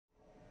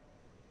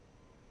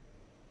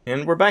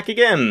And we're back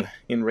again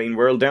in Rain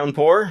World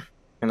Downpour,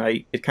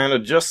 and it kind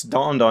of just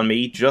dawned on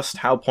me just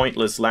how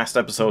pointless last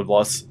episode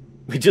was.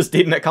 We just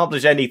didn't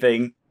accomplish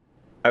anything.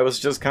 I was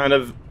just kind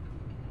of...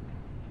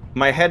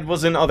 My head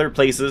was in other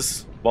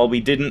places while we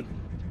didn't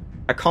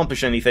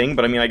accomplish anything,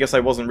 but I mean, I guess I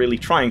wasn't really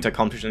trying to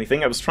accomplish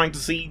anything. I was trying to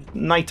see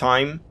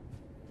nighttime,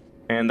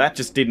 and that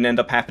just didn't end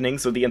up happening,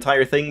 so the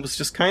entire thing was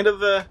just kind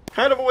of a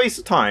waste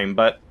of time,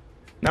 but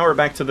now we're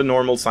back to the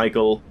normal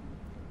cycle,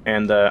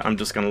 and I'm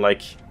just gonna,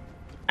 like,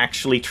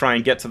 actually try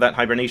and get to that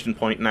hibernation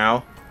point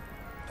now.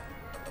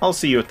 I'll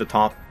see you at the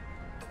top.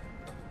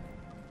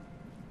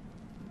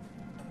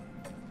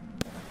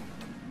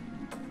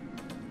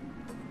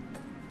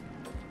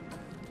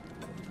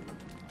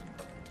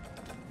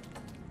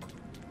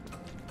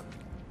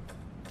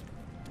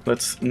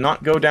 Let's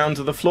not go down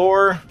to the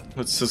floor.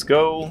 Let's just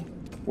go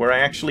where I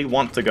actually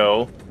want to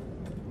go.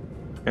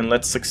 And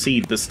let's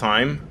succeed this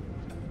time.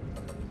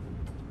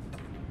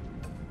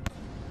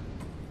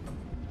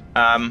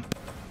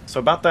 So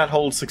about that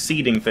whole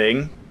succeeding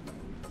thing...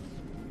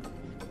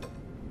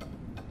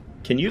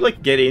 Can you,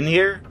 like, get in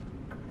here?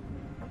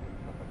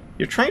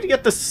 You're trying to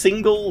get the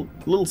single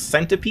little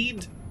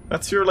centipede?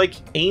 That's your, like,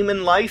 aim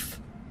in life?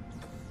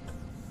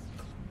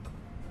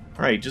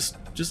 Alright, just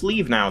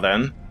leave now,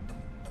 then.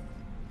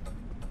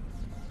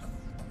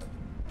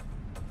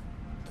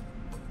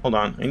 Hold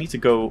on, I need to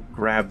go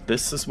grab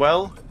this as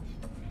well.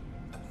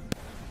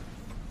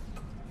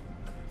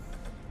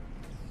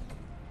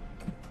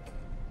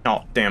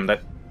 Oh, damn,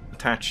 that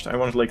attached. I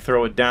wanted to, like,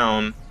 throw it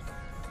down.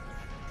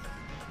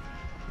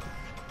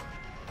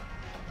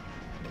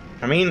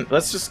 I mean,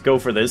 let's just go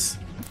for this.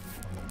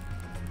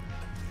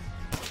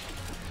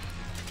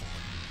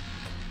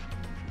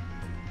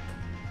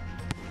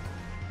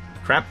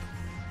 Crap.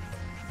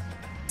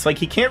 It's like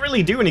he can't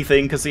really do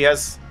anything because he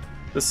has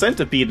the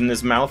centipede in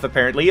his mouth,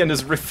 apparently, and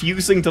is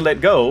refusing to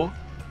let go,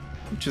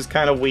 which is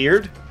kind of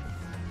weird.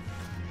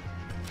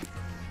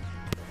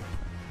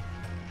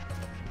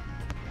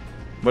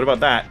 What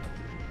about that?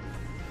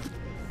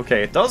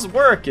 Okay, it does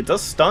work. It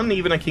does stun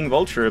even a King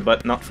Vulture,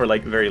 but not for,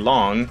 like, very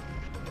long.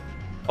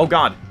 Oh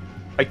god,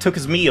 I took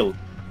his meal.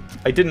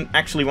 I didn't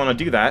actually want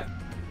to do that.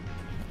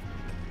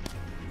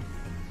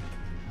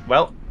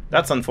 Well,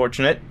 that's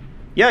unfortunate.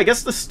 Yeah, I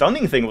guess the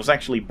stunning thing was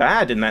actually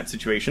bad in that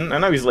situation,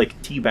 and now he's,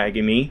 like,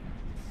 teabagging me.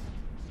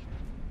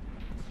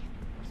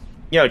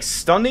 Yeah, like,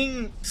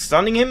 stunning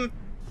him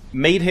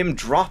made him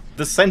drop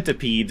the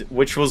centipede,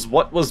 which was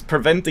what was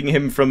preventing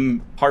him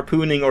from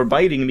harpooning or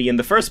biting me in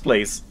the first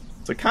place.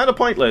 So kind of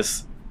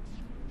pointless.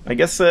 I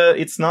guess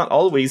it's not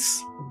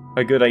always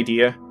a good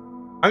idea.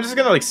 I'm just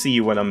gonna, like, see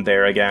you when I'm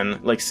there again.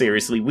 Like,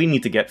 seriously, we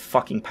need to get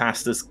fucking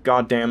past this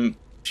goddamn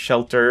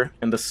shelter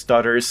and the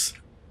stutters.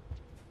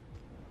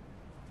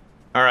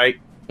 Alright,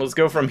 let's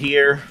go from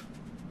here.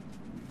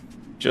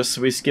 Just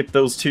so we skip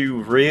those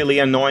two really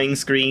annoying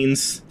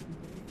screens.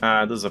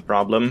 This is a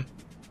problem.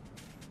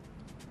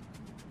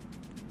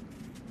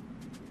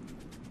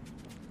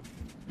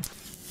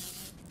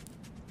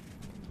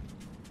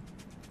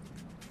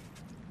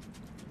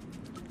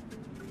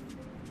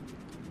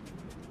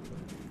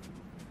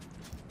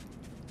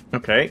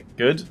 Okay,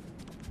 good.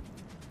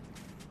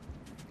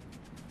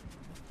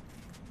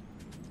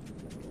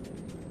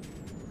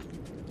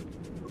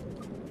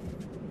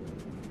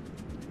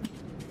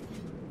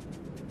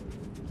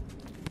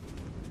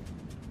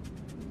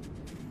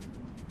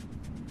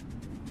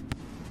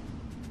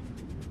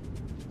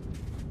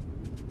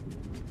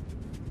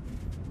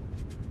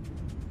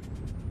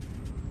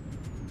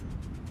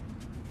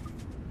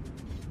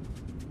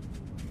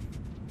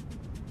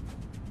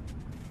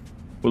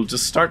 We'll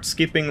just start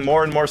skipping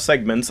more and more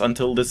segments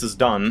until this is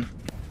done.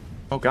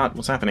 Oh god,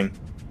 what's happening?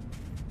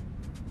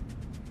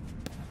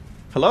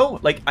 Hello?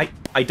 Like,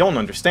 I don't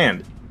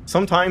understand.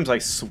 Sometimes I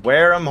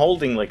swear I'm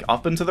holding, like,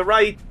 up and to the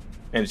right,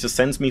 and it just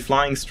sends me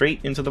flying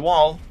straight into the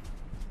wall.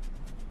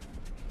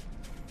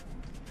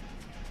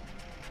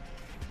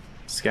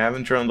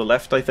 Scavenger on the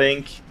left, I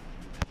think.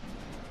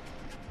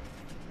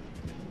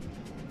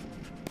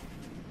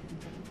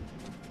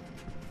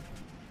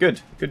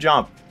 Good. Good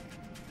job.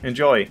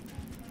 Enjoy.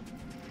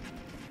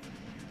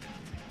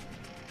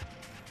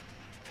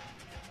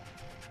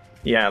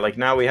 Yeah, like,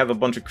 now we have a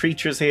bunch of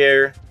creatures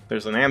here.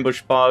 There's an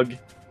ambush bug.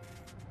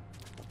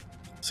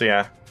 So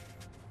yeah.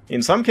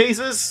 In some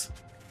cases,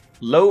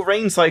 low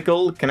rain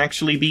cycle can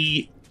actually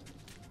be...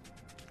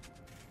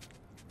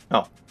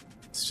 Oh,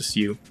 it's just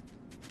you.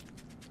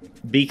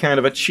 Be kind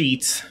of a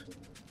cheat.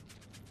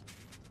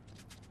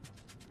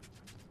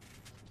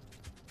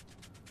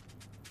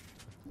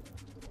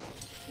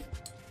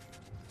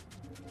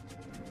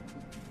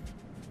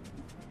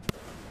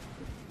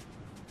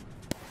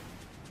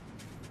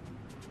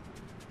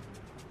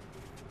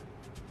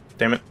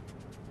 Damn it.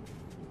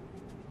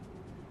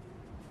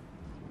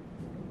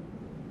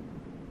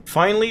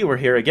 Finally, we're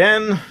here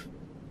again.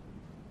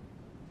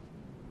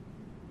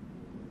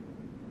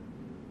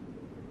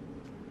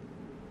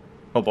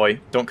 Oh boy,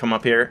 don't come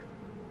up here.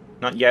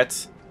 Not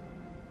yet.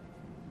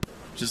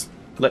 Just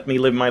let me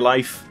live my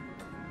life.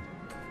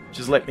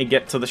 Just let me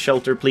get to the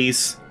shelter,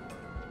 please.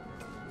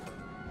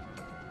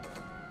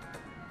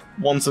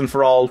 once and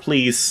for all,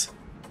 please.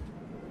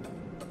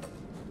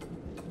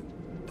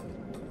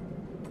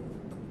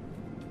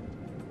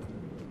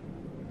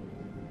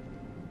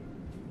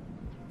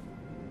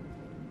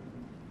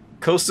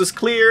 Coast is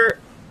clear.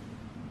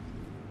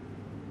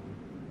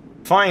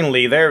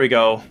 Finally, there we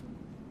go.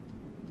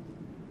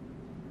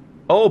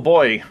 Oh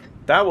boy,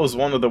 that was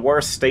one of the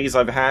worst stays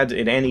I've had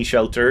in any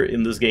shelter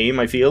in this game,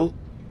 I feel.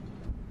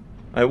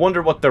 I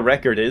wonder what the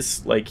record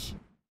is, like,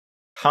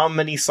 how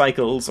many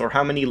cycles or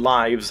how many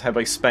lives have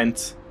I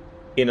spent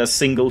in a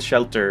single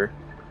shelter?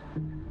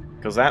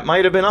 Because that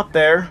might have been up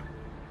there.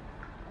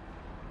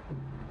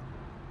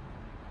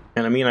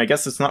 And I mean, I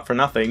guess it's not for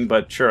nothing,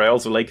 but sure, I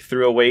also, like,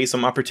 threw away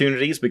some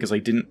opportunities because I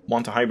didn't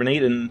want to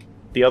hibernate in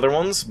the other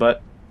ones,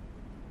 but...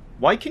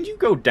 Why can you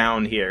go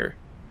down here?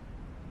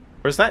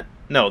 Or is that...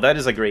 No, that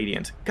is a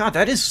gradient. God,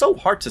 that is so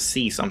hard to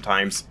see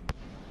sometimes.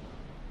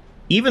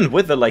 Even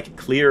with the, like,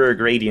 clearer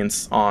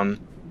gradients on.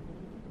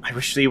 I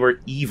wish they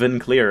were even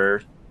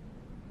clearer.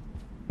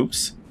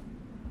 Oops.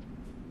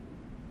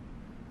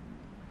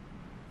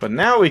 But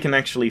now we can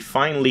actually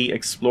finally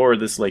explore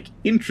this, like,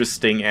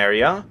 interesting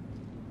area.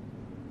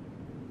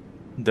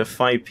 The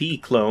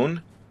 5P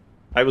clone.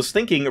 I was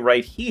thinking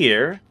right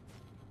here...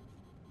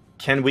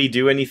 Can we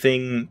do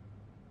anything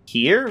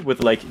here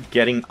with, like,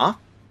 getting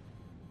up?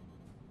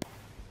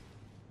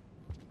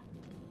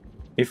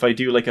 If I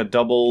do, like, a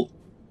double...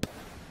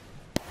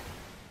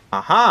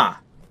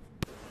 Aha!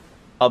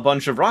 A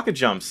bunch of rocket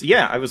jumps.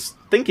 Yeah, I was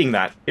thinking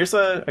that. Here's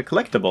a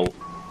collectible.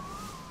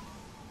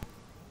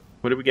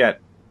 What do we get?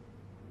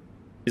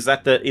 Is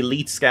that the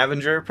elite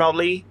scavenger,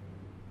 probably?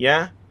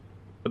 Yeah?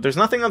 But there's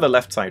nothing on the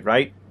left side,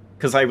 right?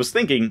 Because I was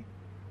thinking...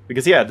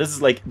 Because, yeah, this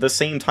is, like, the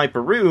same type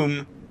of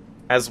room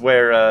as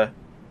where,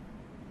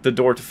 the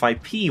door to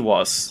 5P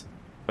was.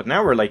 But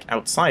now we're, like,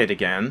 outside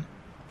again.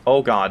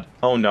 Oh god.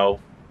 Oh no.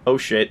 Oh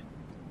shit.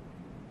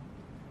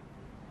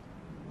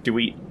 Do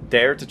we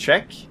dare to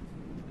check?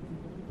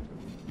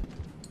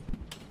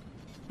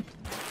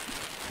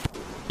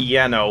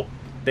 Yeah, no.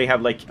 They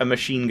have, like, a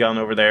machine gun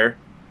over there.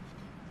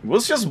 It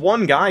was just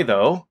one guy,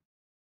 though.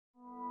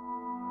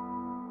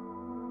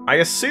 I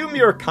assume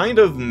you're kind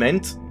of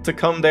meant to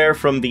come there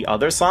from the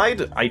other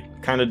side. I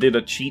kind of did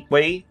a cheat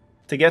way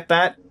to get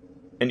that.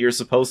 And you're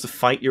supposed to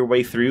fight your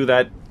way through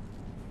that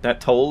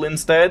toll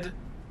instead.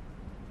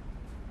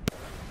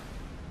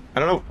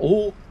 I don't know.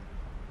 Oh.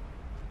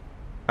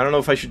 I don't know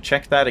if I should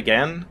check that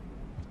again.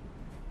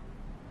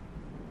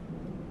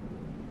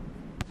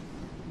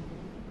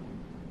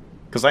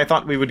 Because I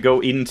thought we would go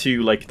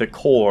into, like, the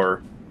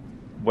core,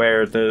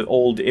 where the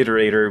old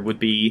iterator would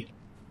be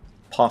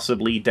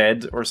possibly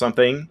dead or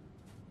something.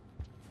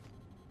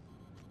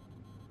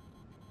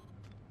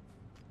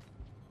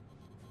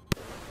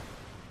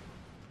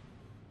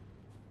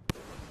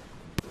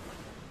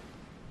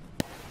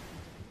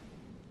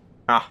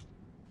 Ah.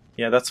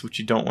 Yeah, that's what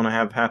you don't want to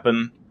have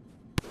happen.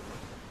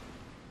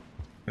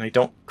 And I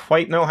don't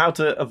quite know how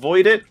to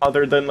avoid it,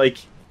 other than, like...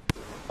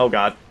 Oh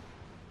god.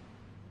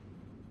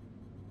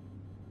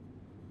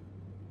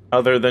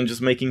 Other than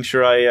just making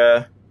sure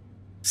I,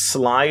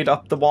 slide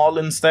up the wall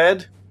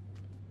instead.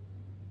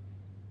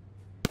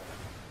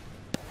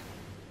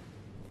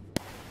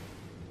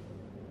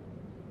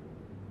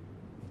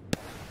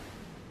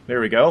 There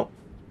we go.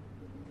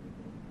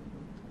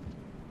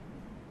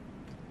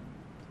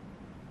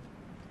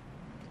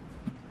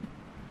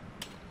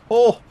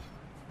 Oh!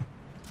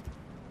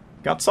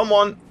 Got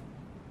someone!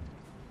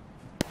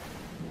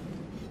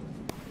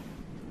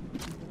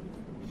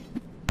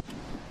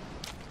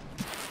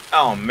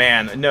 Oh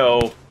man,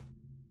 no.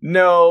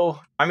 No.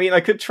 I mean,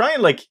 I could try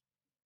and, like...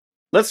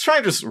 Let's try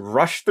and just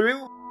rush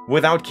through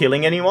without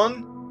killing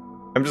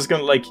anyone. I'm just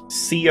gonna, like,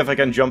 see if I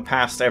can jump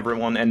past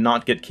everyone and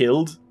not get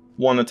killed.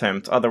 One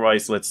attempt.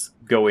 Otherwise, let's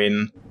go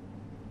in.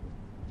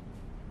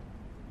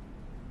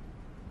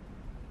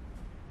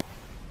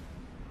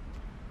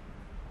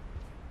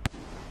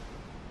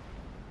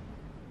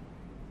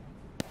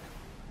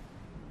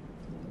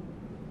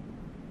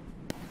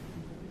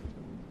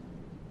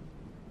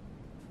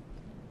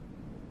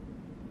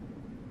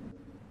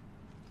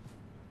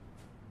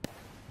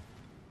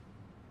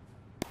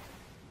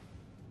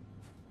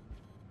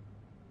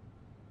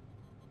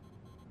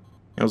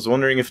 I was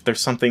wondering if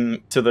there's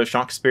something to the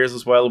shock spears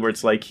as well, where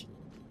it's like,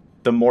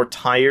 the more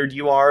tired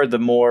you are, the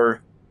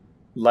more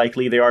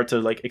likely they are to,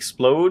 like,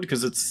 explode,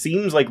 because it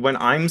seems like when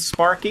I'm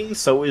sparking,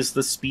 so is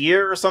the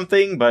spear or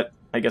something, but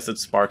I guess it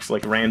sparks,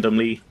 like,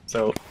 randomly,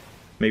 so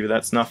maybe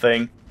that's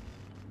nothing.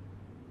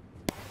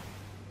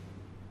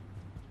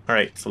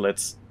 Alright, so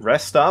let's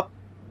rest up.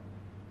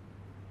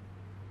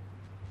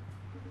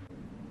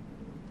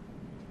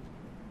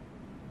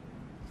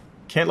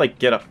 Can't, like,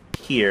 get up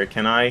here,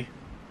 can I?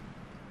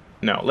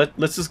 No,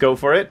 let's just go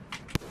for it.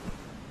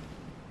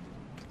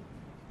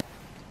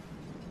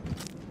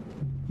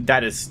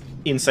 That is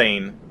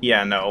insane.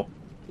 Yeah, no.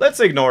 Let's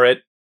ignore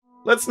it.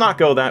 Let's not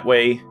go that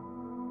way.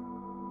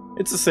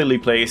 It's a silly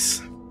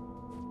place.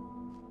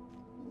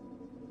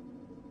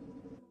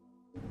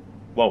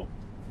 Whoa.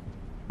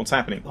 What's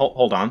happening?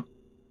 Hold on.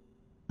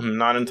 I'm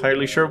not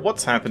entirely sure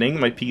what's happening.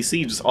 My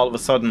PC just all of a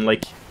sudden,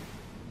 like,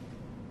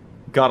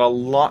 got a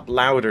lot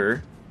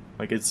louder.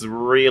 Like, it's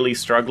really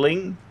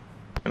struggling.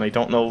 And I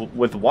don't know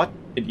with what.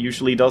 It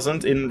usually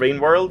doesn't in Rain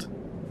World.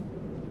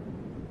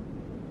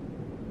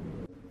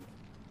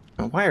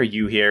 Oh, why are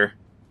you here?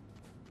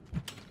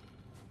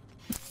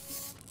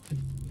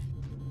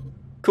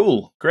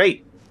 Cool.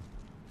 Great.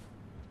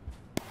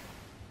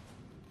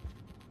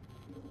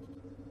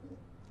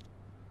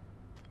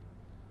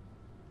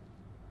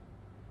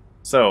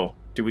 So,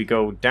 do we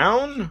go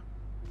down?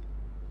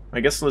 I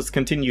guess let's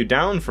continue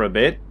down for a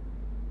bit.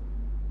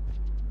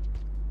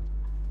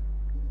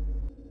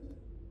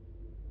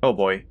 Oh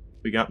boy,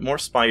 we got more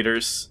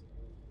spiders.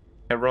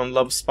 Everyone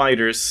loves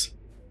spiders.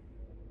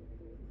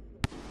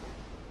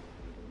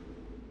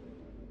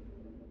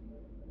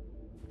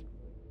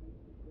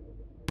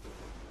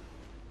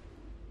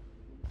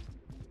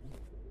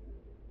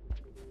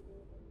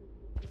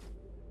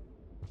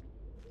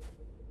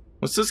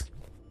 Let's just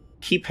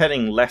keep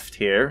heading left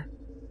here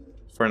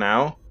for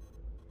now.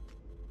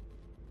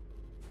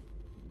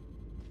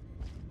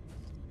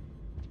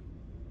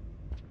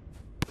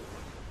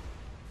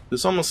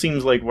 This almost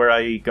seems like where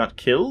I got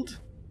killed.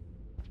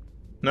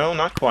 No,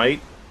 not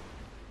quite.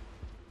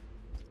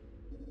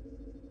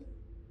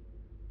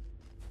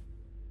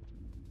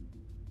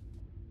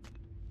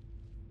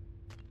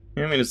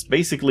 I mean, it's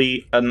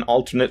basically an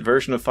alternate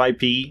version of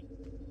 5P.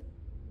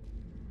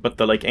 But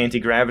the, like,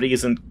 anti-gravity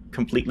isn't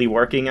completely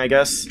working, I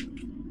guess.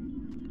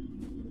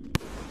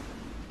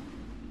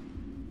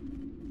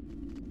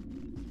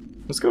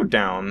 Let's go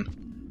down.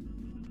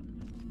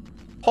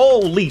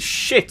 Holy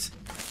shit!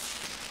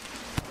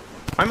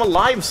 I'm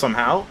alive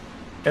somehow,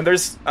 and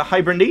there's a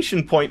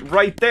hibernation point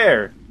right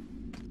there.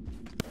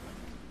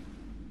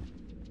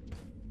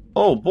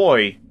 Oh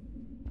boy.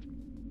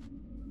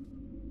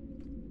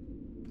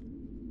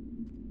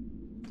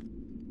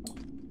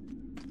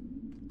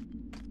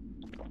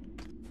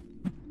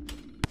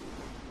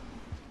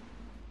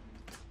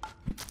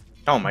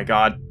 Oh my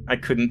god, I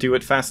couldn't do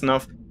it fast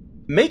enough.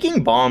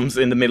 Making bombs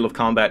in the middle of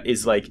combat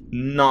is, like,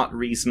 not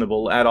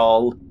reasonable at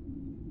all.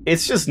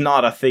 It's just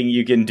not a thing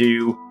you can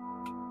do.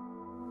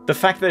 The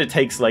fact that it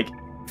takes, like,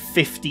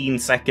 15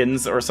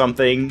 seconds or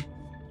something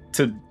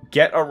to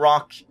get a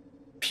rock,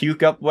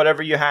 puke up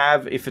whatever you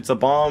have, if it's a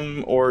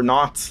bomb or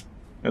not,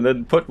 and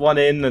then put one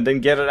in and then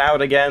get it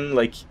out again,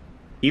 like,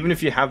 even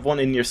if you have one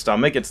in your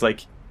stomach, it's,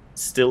 like,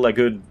 still a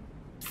good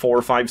 4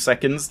 or 5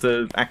 seconds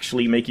to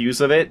actually make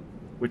use of it,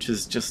 which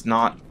is just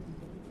not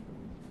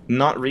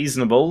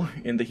reasonable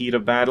in the heat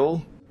of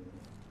battle.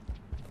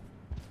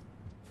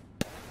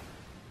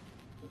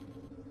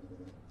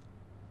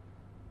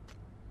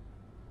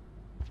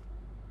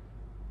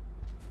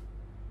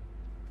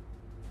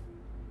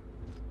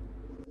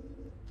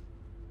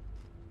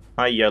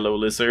 Hi, yellow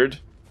lizard.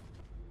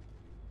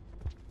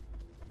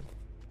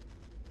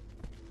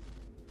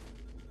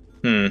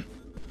 I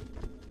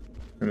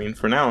mean,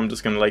 for now, I'm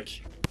just gonna,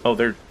 like... Oh,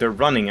 they're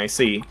running, I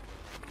see.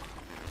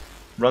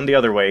 Run the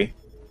other way.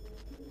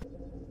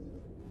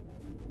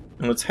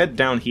 And let's head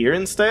down here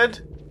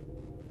instead.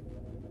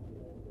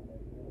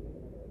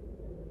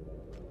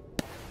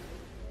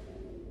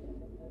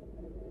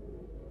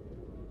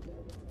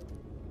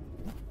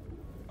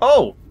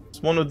 Oh!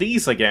 It's one of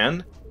these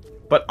again.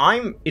 But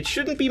it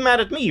shouldn't be mad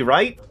at me,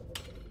 right?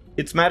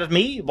 It's mad at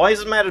me? Why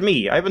is it mad at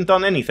me? I haven't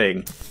done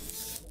anything.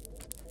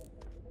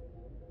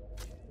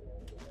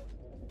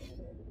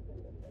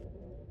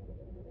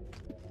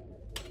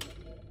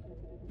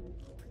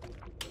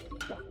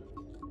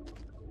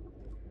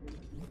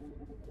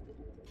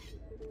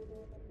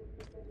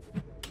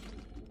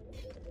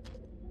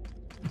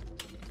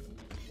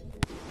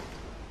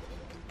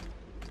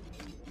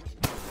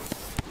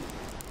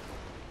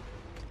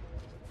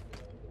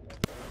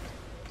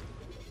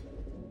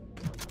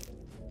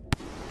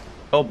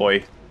 Oh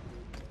boy.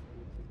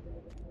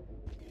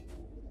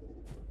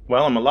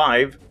 Well, I'm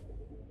alive.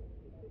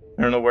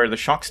 I don't know where the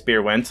shock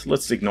spear went.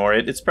 Let's ignore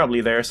it. It's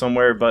probably there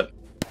somewhere, but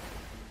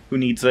who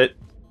needs it?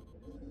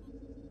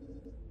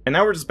 And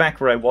now we're just back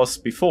where I was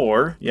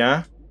before,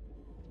 yeah?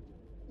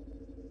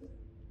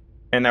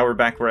 And now we're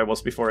back where I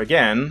was before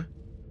again.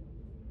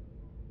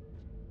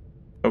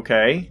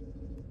 Okay.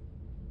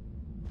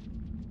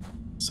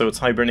 So it's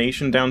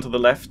hibernation down to the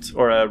left,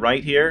 or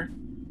right here.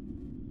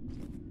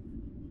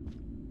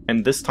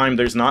 And this time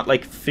there's not,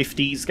 like,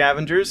 50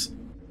 scavengers?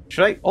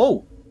 Should I?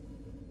 Oh!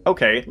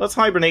 Okay, let's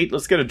hibernate,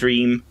 let's get a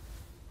dream.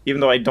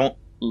 Even though I don't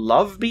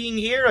love being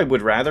here, I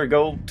would rather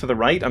go to the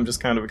right. I'm just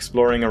kind of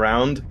exploring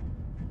around.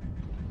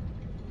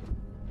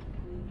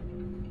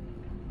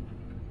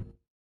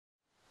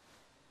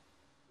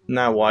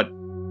 Now what?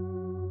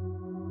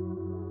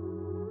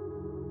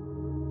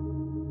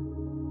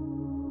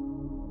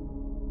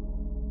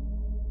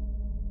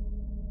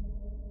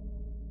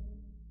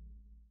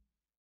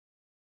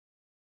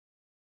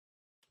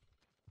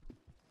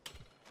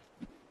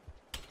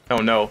 Oh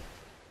no.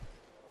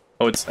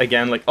 Oh, it's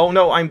again like, oh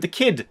no, I'm the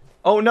kid!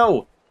 Oh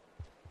no!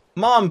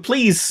 Mom,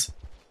 please!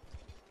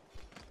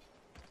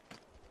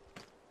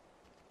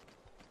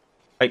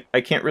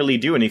 I can't really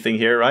do anything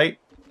here, right?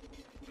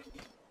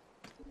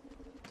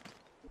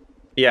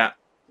 Yeah,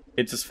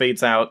 it just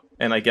fades out,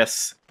 and I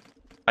guess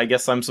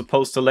I'm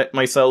supposed to let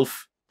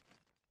myself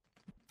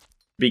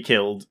be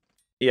killed.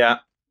 Yeah.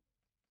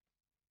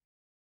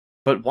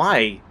 But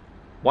why?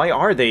 Why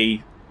are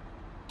they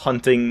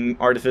hunting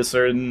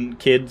Artificer and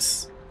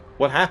kids?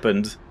 What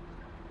happened?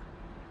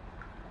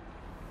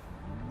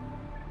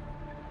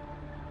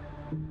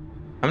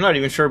 I'm not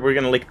even sure we're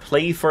gonna, like,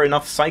 play for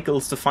enough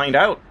cycles to find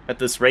out at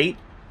this rate.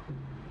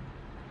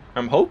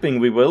 I'm hoping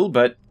we will,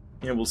 but,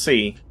 yeah, we'll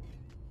see.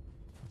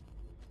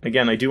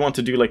 Again, I do want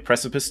to do, like,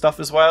 precipice stuff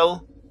as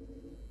well.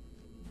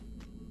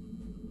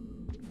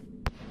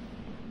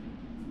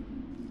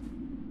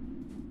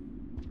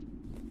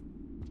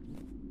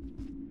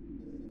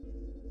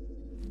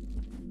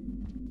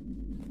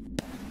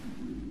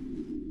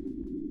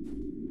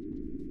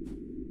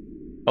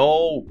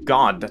 Oh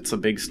god, that's a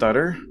big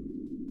stutter.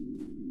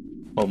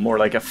 Well, more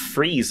like a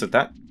freeze at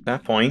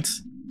that point.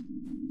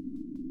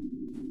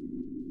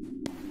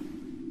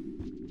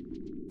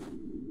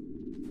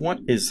 What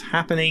is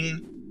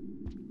happening?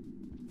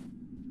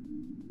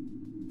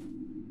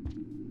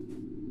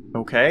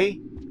 Okay.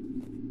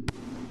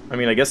 I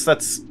mean, I guess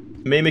that's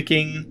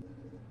mimicking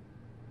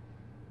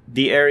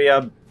the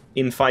area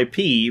in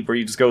 5P, where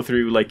you just go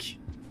through, like...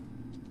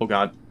 Oh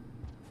god.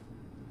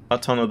 A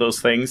ton of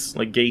those things,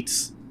 like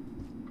gates.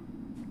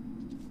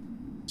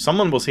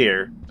 Someone was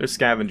here. There's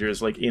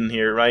scavengers, like, in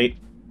here, right?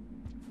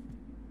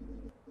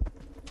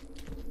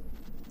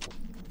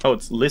 Oh,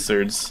 it's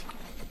lizards.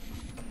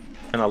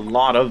 And a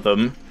lot of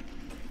them.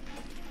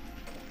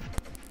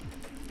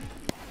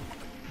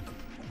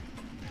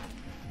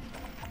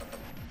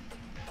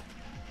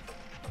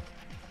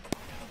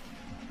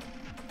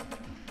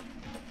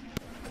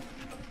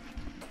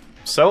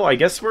 So, I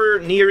guess we're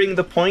nearing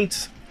the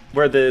point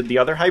where the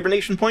other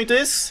hibernation point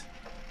is?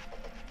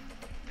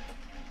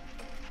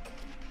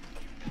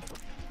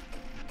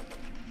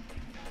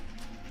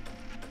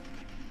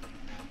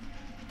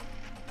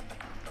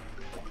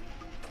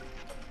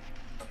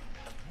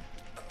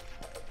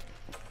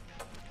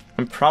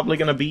 I'm probably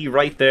gonna be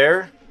right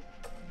there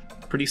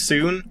pretty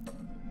soon.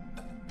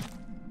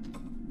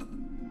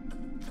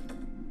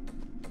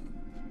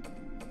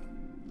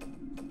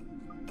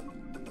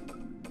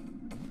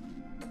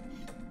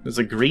 There's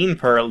a green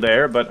pearl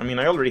there, but I mean,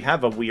 I already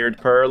have a weird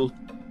pearl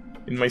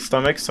in my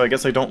stomach, so I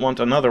guess I don't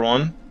want another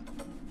one.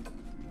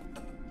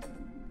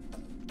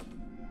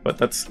 But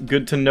that's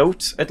good to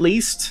note, at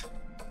least.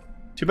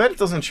 Too bad it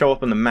doesn't show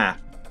up on the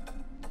map.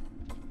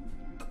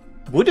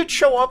 Would it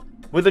show up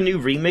with a new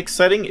remix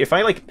setting? If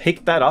I, like,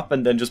 pick that up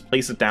and then just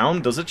place it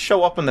down, does it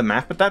show up on the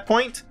map at that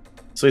point?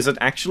 So is it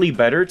actually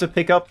better to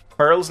pick up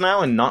pearls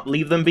now and not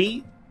leave them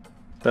be?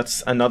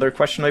 That's another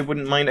question I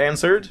wouldn't mind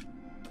answered.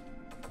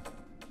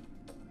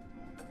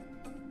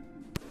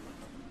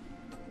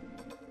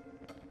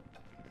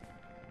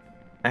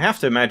 I have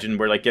to imagine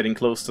we're, like, getting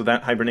close to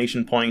that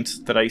hibernation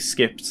point that I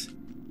skipped.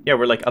 Yeah,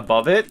 we're, like,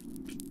 above it?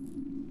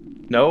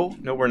 No?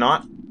 No, we're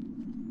not.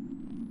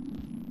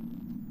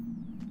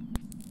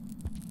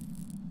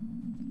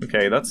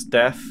 Okay, that's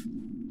death.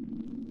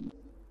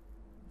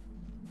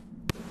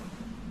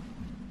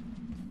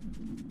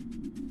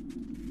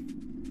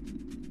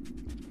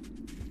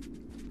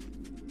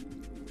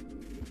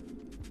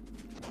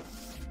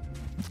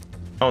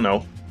 Oh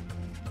no.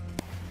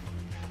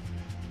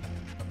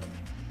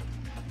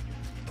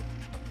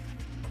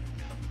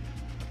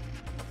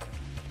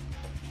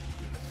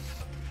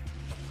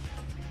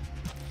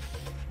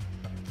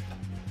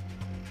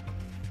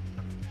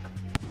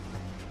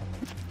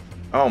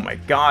 Oh my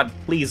god,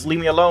 please leave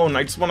me alone.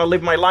 I just want to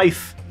live my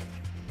life.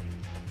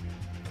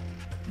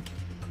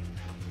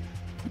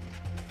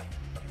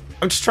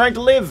 I'm just trying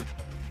to live.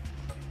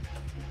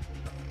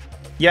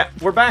 Yeah,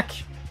 we're back.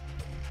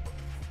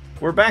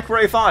 We're back where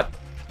I thought.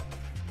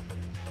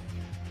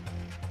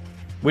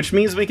 Which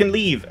means we can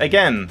leave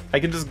again. I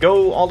can just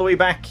go all the way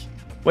back.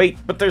 Wait,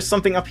 but there's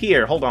something up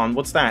here. Hold on,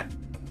 what's that?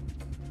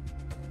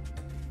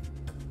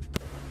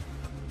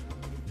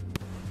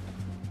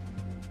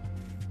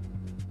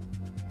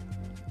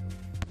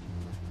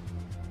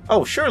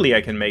 Oh, surely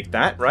I can make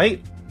that,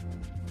 right?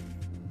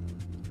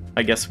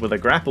 I guess with a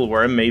grapple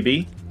worm,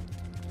 maybe.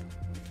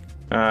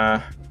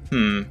 How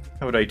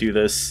would I do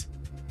this?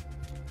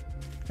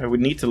 I would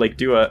need to, like,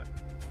 do a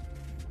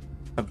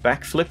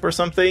backflip or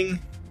something?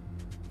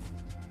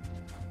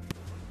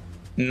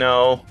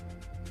 No.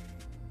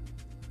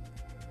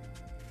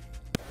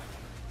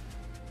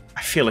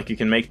 I feel like you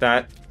can make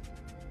that.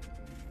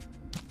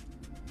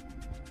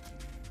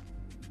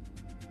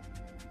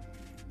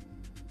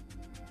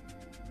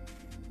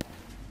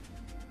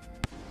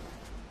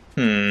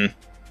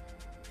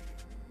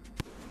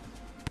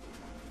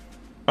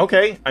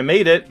 Okay, I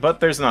made it, but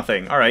there's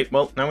nothing. Alright,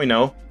 well, now we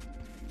know.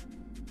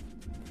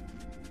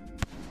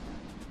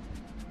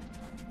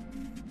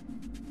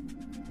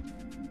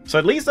 So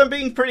at least I'm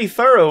being pretty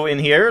thorough in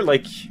here,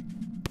 like...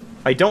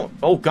 I don't...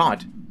 Oh,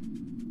 God.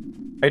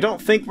 I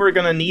don't think we're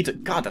gonna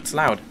need... God, that's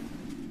loud.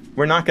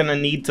 we're not gonna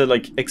need to,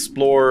 like,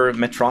 explore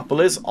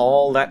Metropolis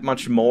all that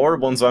much more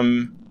once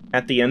I'm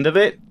at the end of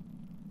it.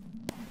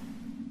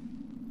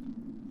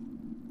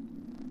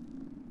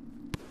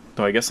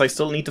 So I guess I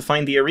still need to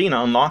find the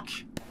arena unlock.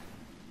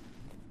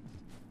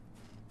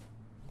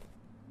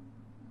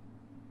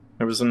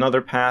 There was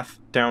another path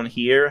down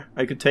here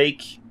I could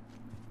take.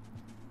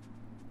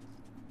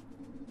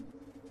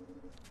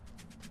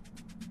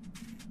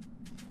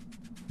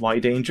 Why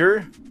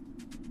danger?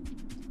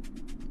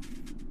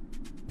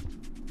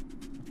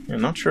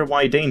 I'm not sure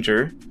why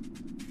danger.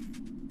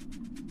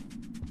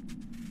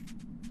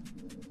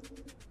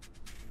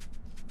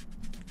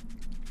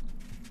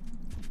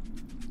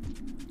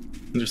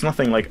 There's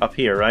nothing, like, up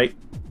here, right?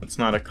 It's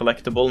not a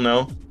collectible,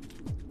 no.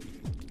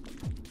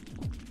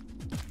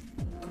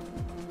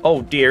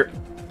 Oh, dear.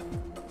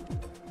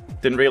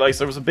 Didn't realize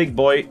there was a big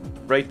boy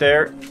right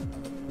there.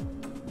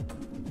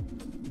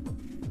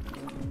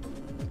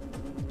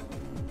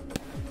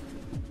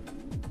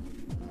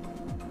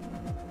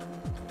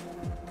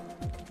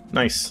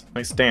 Nice.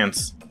 Nice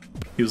dance.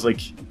 He was,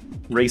 like,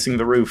 racing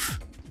the roof.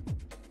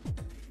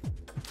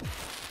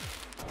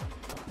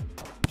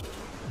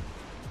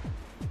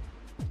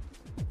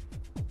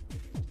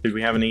 Did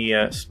we have any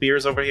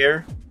spears over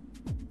here?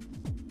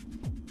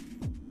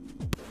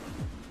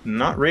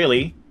 Not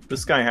really.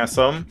 This guy has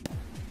some.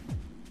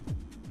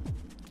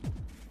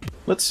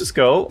 Let's just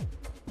go.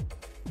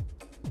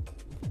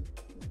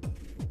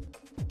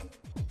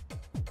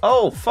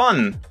 Oh,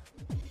 fun!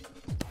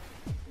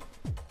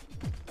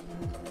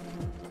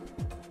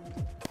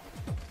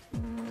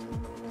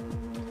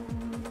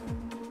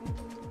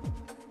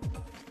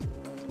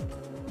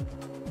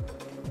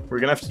 We're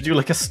gonna have to do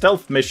like a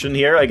stealth mission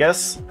here, I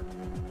guess.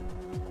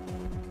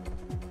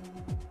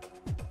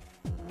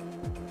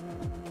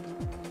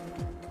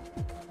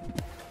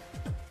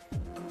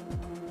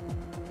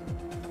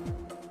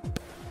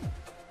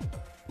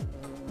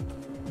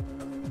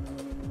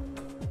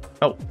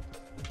 Oh,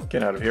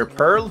 get out of here,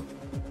 Pearl.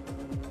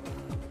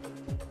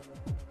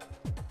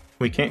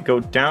 We can't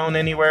go down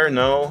anywhere,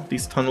 no.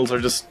 These tunnels are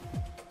just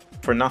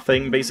for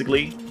nothing,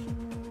 basically.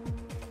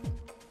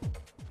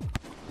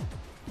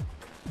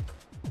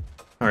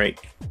 Alright,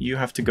 you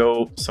have to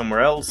go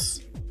somewhere else.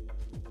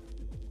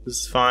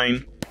 This is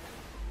fine.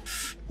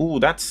 Ooh,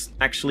 that's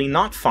actually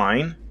not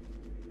fine.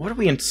 What are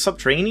we in,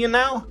 subterranean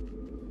now?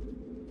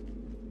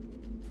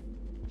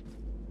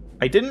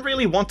 I didn't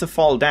really want to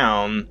fall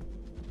down.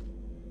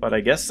 But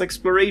I guess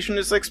exploration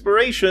is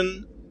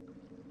exploration.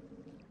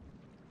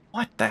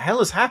 What the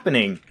hell is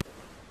happening?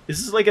 This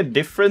is like a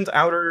different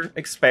outer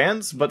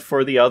expanse, but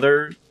for the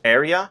other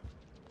area?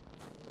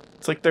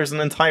 It's like there's an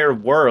entire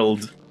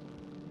world.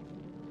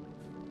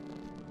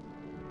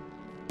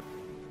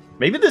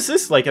 Maybe this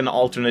is like an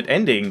alternate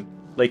ending.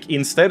 Like,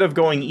 instead of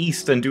going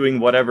east and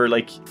doing whatever,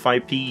 like,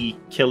 5p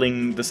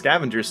killing the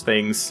scavengers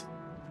things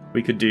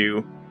we could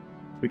do,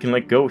 we can,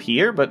 like, go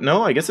here? But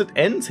no, I guess it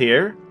ends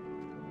here.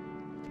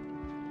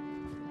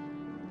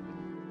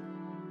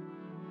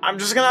 I'm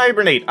just gonna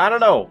hibernate. I don't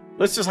know.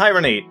 Let's just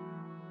hibernate.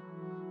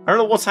 I don't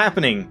know what's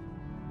happening.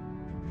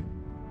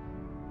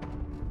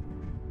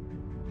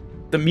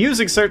 The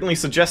music certainly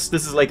suggests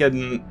this is like a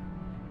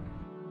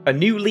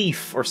new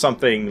leaf or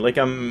something. Like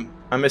I'm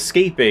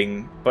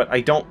escaping, but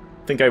I don't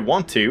think I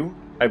want to.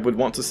 I would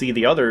want to see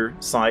the other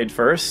side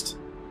first.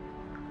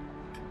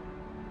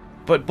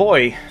 But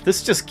boy,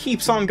 this just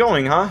keeps on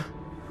going, huh?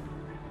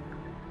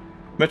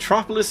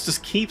 Metropolis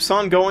just keeps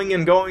on going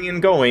and going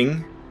and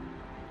going.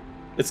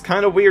 It's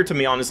kind of weird to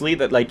me, honestly,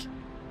 that, like,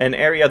 an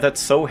area that's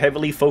so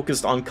heavily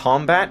focused on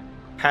combat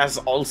has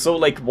also,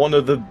 like, one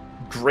of the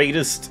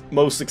greatest,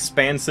 most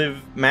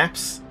expansive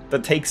maps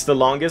that takes the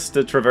longest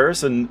to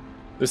traverse, and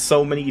there's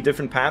so many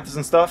different paths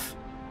and stuff.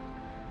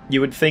 You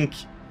would think,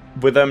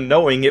 with them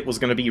knowing it was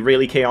going to be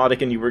really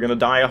chaotic and you were going to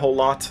die a whole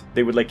lot,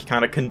 they would, like,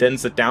 kind of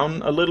condense it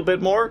down a little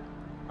bit more.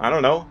 I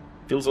don't know.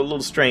 Feels a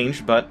little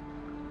strange, but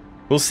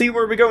we'll see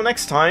where we go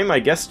next time. I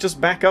guess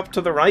just back up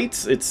to the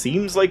right. It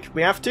seems like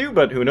we have to,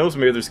 but who knows,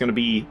 maybe there's going to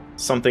be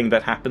something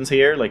that happens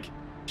here, like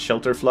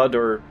shelter flood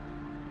or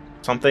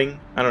something.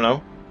 I don't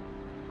know.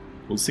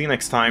 We'll see you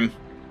next time.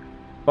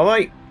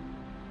 Bye-bye.